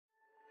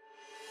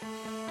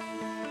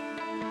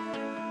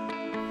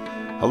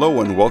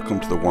Hello and welcome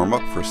to the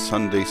warm-up for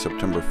Sunday,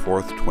 September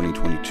 4th,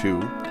 2022,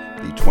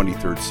 the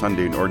 23rd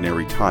Sunday in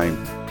Ordinary Time.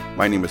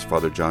 My name is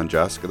Father John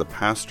Jaska, the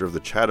pastor of the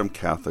Chatham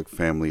Catholic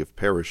Family of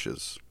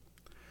Parishes.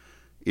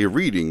 A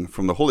reading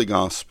from the Holy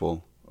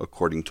Gospel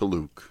according to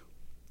Luke.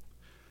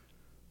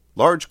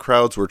 Large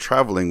crowds were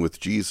traveling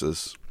with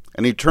Jesus,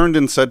 and he turned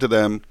and said to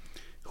them,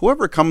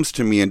 "Whoever comes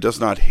to me and does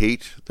not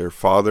hate their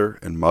father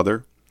and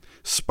mother,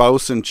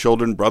 spouse and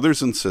children,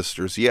 brothers and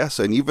sisters, yes,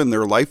 and even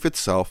their life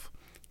itself,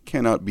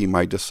 cannot be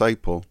my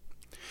disciple.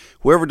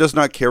 Whoever does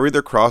not carry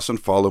their cross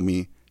and follow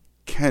me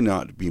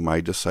cannot be my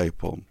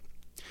disciple.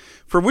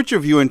 For which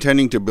of you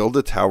intending to build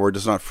a tower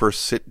does not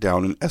first sit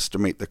down and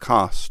estimate the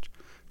cost,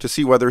 to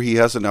see whether he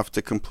has enough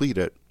to complete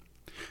it?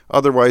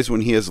 Otherwise,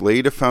 when he has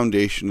laid a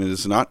foundation and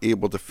is not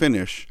able to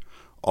finish,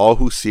 all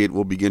who see it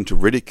will begin to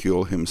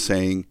ridicule him,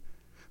 saying,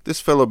 'This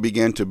fellow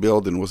began to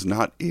build and was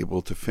not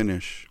able to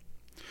finish.'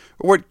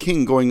 Or what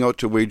king going out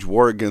to wage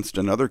war against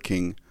another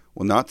king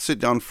will not sit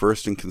down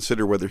first and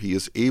consider whether he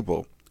is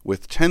able,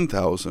 with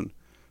 10,000,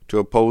 to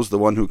oppose the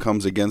one who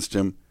comes against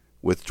him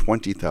with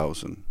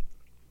 20,000?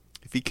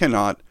 If he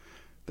cannot,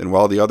 then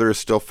while the other is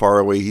still far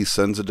away, he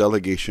sends a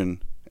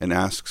delegation and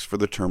asks for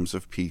the terms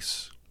of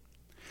peace.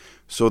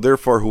 So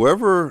therefore,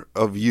 whoever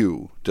of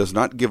you does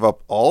not give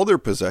up all their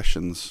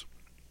possessions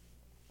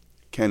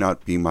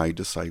cannot be my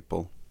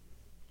disciple."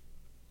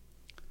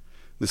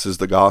 This is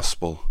the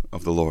gospel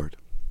of the Lord.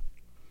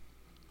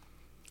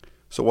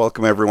 So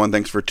welcome everyone.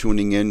 Thanks for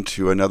tuning in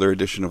to another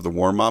edition of the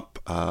warm-up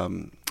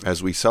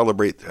as we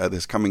celebrate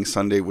this coming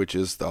Sunday, which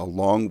is the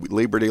long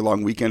Labor Day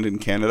long weekend in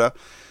Canada.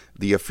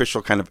 The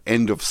official kind of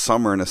end of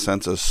summer, in a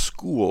sense, as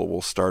school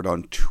will start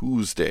on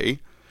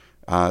Tuesday,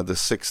 the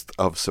 6th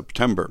of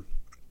September.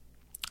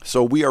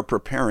 So we are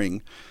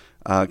preparing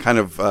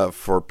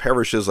for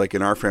parishes, like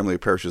in our family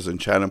of parishes in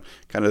Chatham,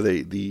 kind of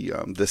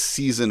the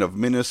season of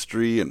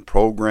ministry and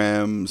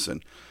programs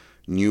and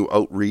new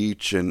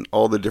outreach and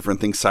all the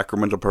different things,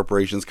 sacramental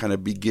preparations kind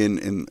of begin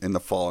in the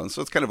fall. And so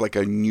it's kind of like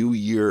a new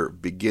year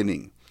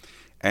beginning.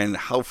 And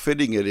how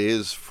fitting it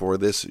is for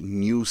this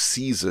new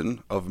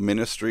season of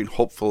ministry, and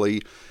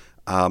hopefully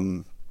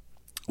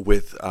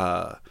with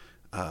a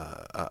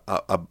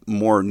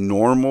more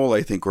normal,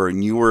 I think, or a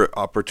newer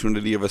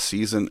opportunity of a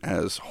season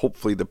as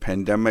hopefully the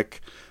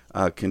pandemic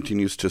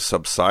continues to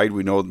subside.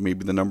 We know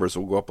maybe the numbers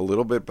will go up a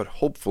little bit, but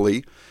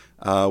hopefully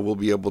we'll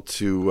be able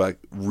to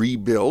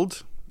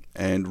rebuild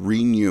and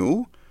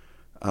renew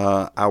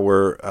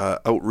our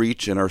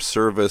outreach and our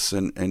service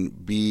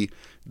and be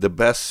the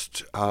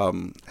best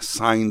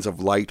signs of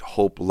light,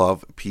 hope,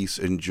 love, peace,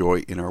 and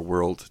joy in our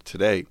world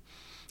today.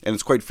 And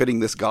it's quite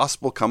fitting this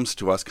gospel comes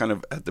to us kind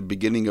of at the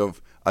beginning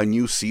of a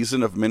new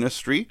season of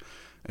ministry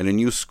and a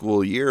new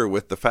school year,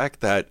 with the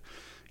fact that,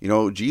 you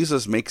know,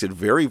 Jesus makes it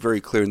very,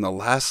 very clear in the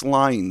last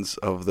lines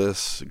of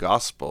this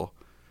gospel: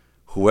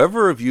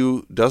 whoever of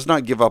you does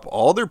not give up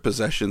all their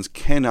possessions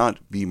cannot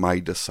be my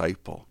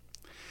disciple.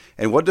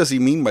 And what does he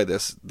mean by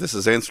this? This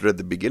is answered at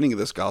the beginning of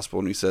this gospel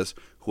when he says,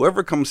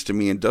 "Whoever comes to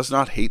me and does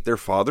not hate their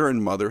father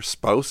and mother,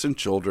 spouse and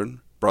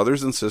children,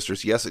 brothers and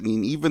sisters, yes, and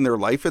even their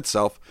life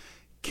itself,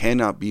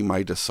 cannot be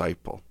my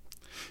disciple.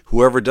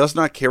 Whoever does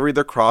not carry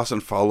their cross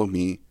and follow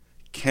me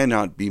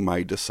cannot be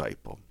my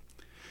disciple."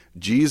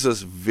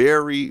 Jesus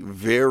very,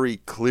 very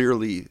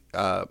clearly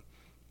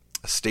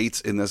states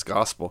in this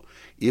gospel,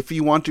 if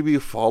you want to be a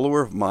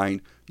follower of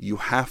mine, you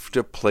have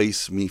to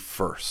place me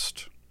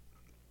first,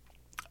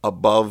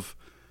 above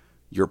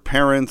your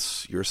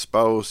parents, your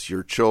spouse,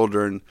 your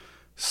children,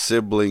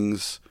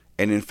 siblings,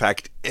 and in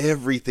fact,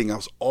 everything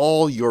else,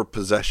 all your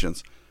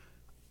possessions.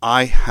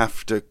 I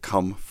have to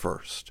come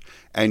first.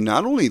 And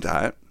not only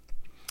that,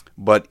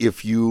 but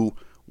if you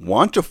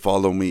want to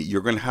follow me,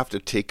 you're going to have to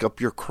take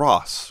up your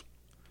cross.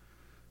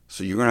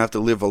 So you're going to have to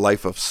live a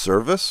life of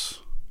service,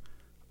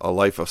 a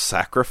life of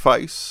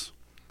sacrifice,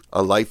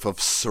 a life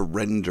of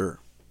surrender,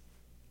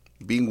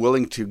 being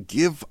willing to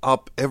give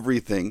up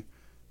everything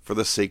for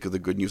the sake of the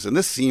good news. And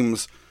this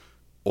seems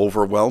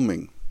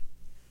overwhelming.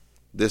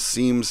 This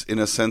seems, in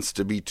a sense,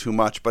 to be too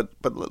much. But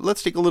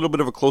let's take a little bit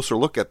of a closer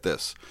look at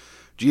this.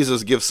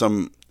 Jesus gives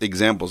some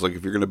examples. Like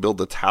if you're going to build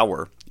a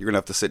tower, you're going to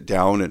have to sit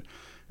down and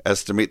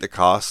estimate the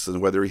costs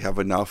and whether you have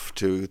enough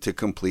to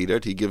complete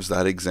it. He gives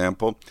that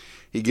example.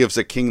 He gives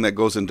a king that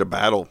goes into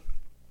battle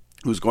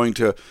who's going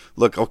to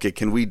look, okay,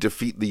 can we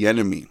defeat the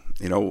enemy?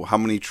 You know, how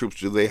many troops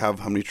do they have?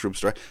 How many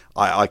troops do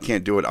I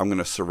can't do it. I'm going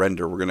to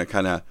surrender. We're going to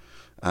kind of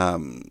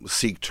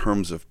seek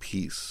terms of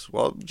peace.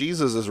 Well,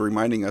 Jesus is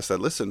reminding us that,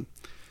 listen,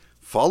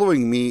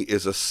 following me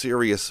is a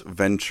serious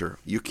venture.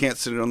 You can't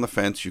sit on the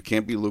fence. You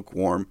can't be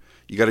lukewarm.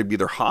 You got to be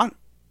either hot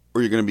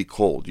or you're going to be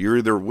cold. You're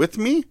either with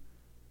me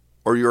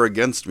or you're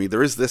against me.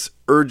 There is this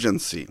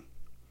urgency.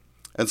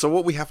 And so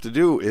what we have to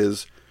do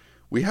is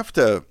we have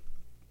to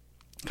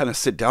kind of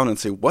sit down and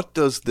say, what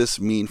does this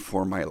mean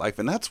for my life?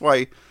 And that's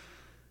why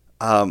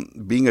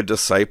being a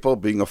disciple,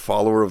 being a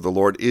follower of the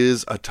Lord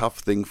is a tough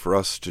thing for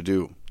us to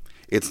do.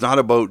 It's not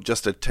about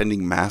just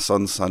attending Mass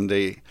on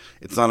Sunday.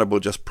 It's not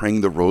about just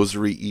praying the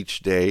rosary each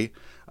day.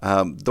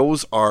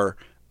 Those are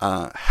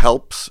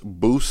helps,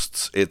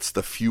 boosts. It's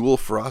the fuel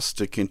for us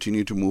to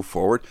continue to move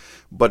forward.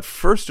 But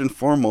first and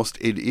foremost,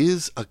 it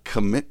is a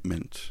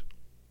commitment.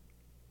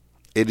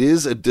 It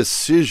is a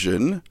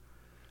decision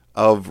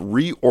of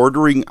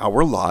reordering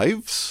our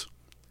lives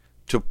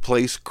to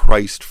place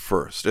Christ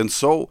first. And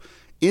so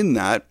in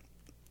that,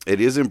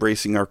 it is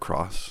embracing our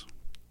cross.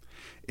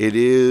 It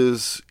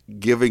is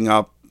giving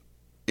up,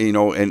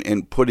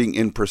 and putting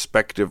in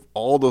perspective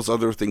all those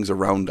other things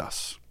around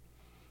us.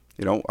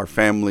 Our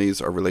families,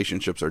 our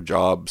relationships, our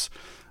jobs,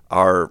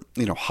 our,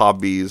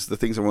 hobbies, the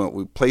things that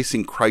we're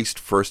placing Christ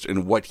first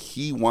and what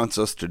he wants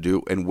us to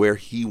do and where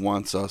he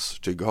wants us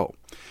to go.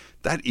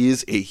 That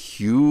is a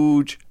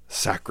huge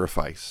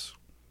sacrifice.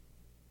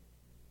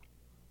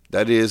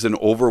 That is an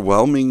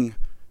overwhelming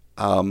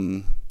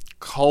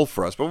call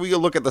for us. But we can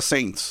look at the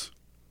saints.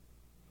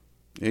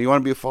 You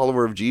want to be a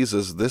follower of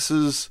Jesus, this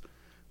is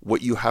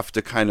what you have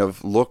to kind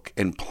of look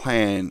and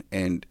plan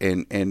and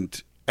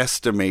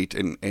estimate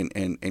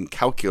and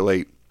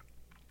calculate.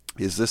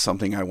 Is this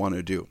something I want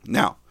to do?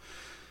 Now,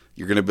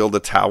 you're going to build a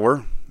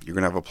tower. You're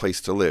going to have a place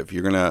to live.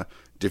 You're going to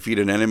defeat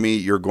an enemy.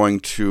 You're going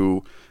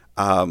to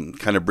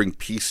kind of bring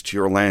peace to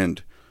your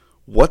land.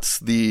 What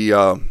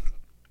do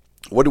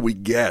we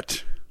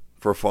get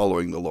for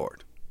following the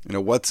Lord?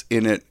 What's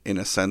in it, in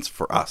a sense,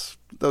 for us?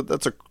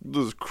 That's a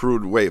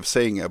crude way of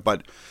saying it,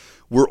 but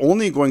we're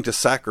only going to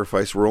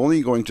sacrifice, we're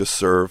only going to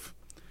serve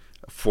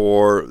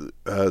for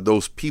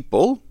those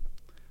people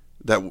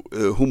that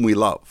whom we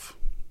love.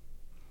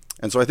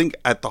 And so I think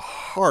at the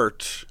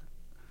heart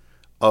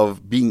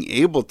of being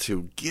able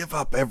to give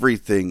up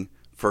everything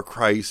for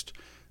Christ,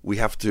 we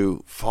have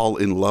to fall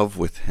in love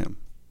with him.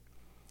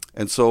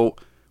 And so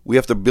we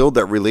have to build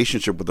that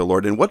relationship with the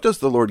Lord. And what does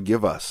the Lord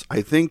give us?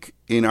 I think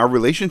in our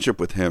relationship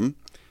with him,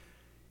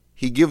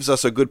 he gives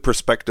us a good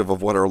perspective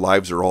of what our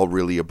lives are all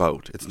really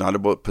about. It's not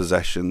about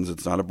possessions.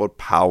 It's not about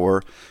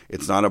power.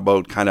 It's not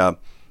about kind of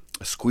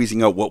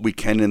squeezing out what we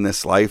can in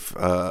this life,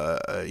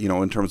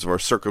 in terms of our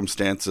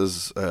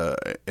circumstances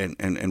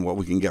and what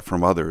we can get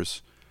from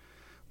others.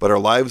 But our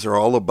lives are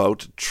all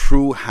about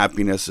true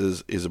happiness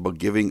is about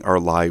giving our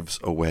lives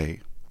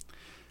away.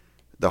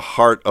 The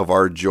heart of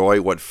our joy,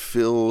 what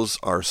fills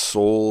our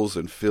souls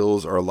and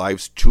fills our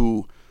lives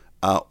to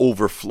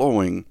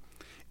overflowing,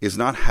 is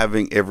not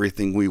having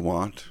everything we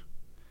want,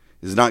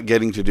 is not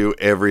getting to do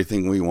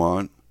everything we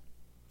want.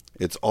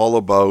 It's all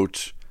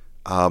about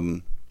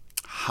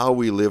how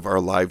we live our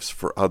lives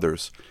for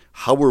others,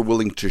 how we're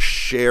willing to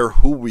share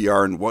who we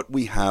are and what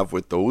we have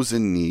with those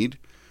in need,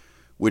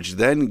 which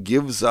then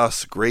gives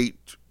us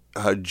great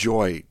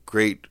joy,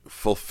 great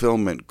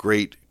fulfillment,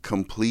 great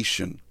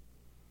completion.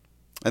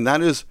 And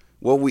that is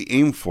what we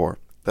aim for.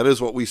 That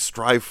is what we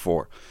strive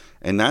for.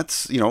 And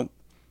that's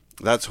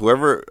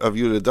whoever of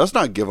you that does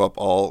not give up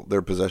all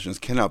their possessions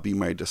cannot be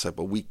my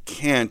disciple. We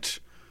can't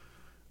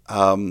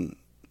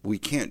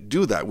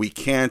do that. We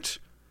can't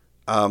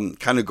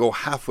kind of go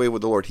halfway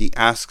with the Lord. He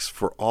asks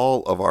for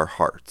all of our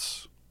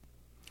hearts.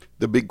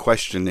 The big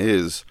question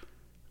is,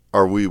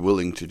 are we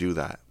willing to do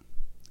that?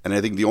 And I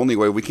think the only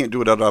way, we can't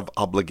do it out of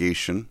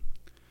obligation.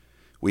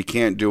 We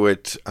can't do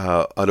it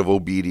out of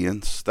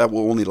obedience. That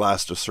will only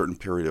last a certain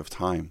period of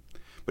time.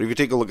 But if you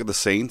take a look at the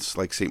saints,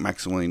 like St.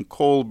 Maximilian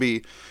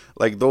Kolbe,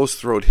 like those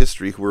throughout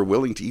history who were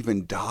willing to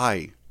even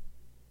die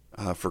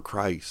for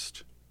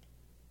Christ,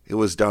 it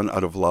was done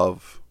out of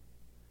love.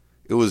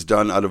 It was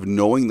done out of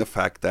knowing the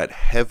fact that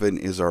heaven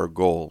is our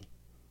goal.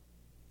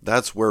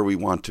 That's where we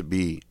want to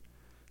be.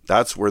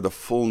 That's where the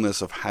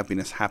fullness of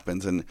happiness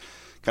happens. And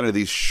kind of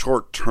these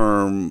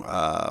short-term,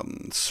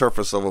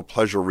 surface-level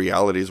pleasure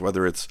realities,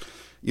 whether it's,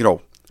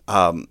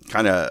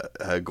 kind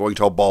of going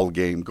to a ball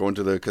game, going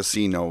to the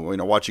casino,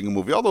 watching a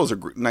movie. All those are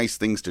nice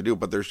things to do,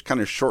 but there's kind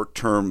of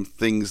short-term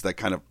things that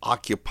kind of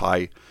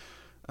occupy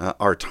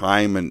our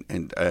time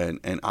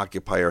and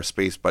occupy our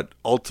space. But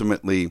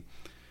ultimately,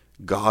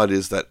 God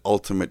is that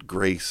ultimate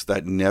grace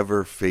that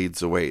never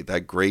fades away,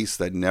 that grace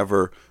that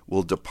never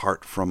will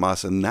depart from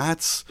us. And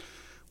that's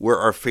where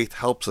our faith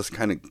helps us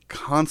kind of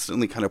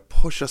constantly kind of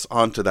push us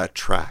onto that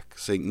track,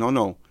 saying,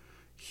 no,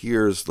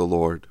 here's the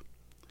Lord.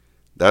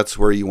 That's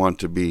where you want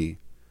to be.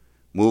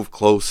 Move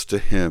close to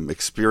him.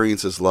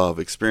 Experience his love.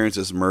 Experience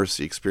his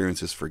mercy. Experience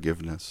his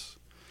forgiveness.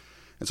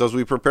 And so as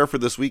we prepare for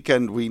this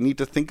weekend, we need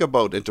to think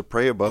about and to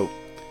pray about,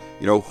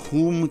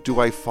 whom do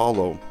I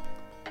follow?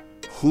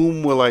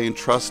 Whom will I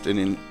entrust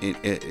and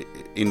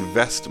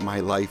invest my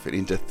life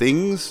into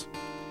things,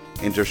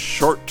 into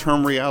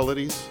short-term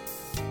realities,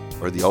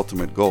 or the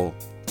ultimate goal,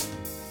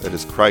 that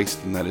is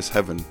Christ and that is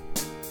heaven?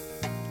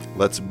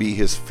 Let's be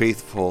his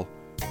faithful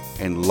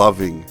and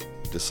loving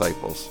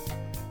disciples.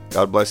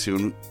 God bless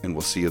you, and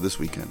we'll see you this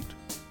weekend.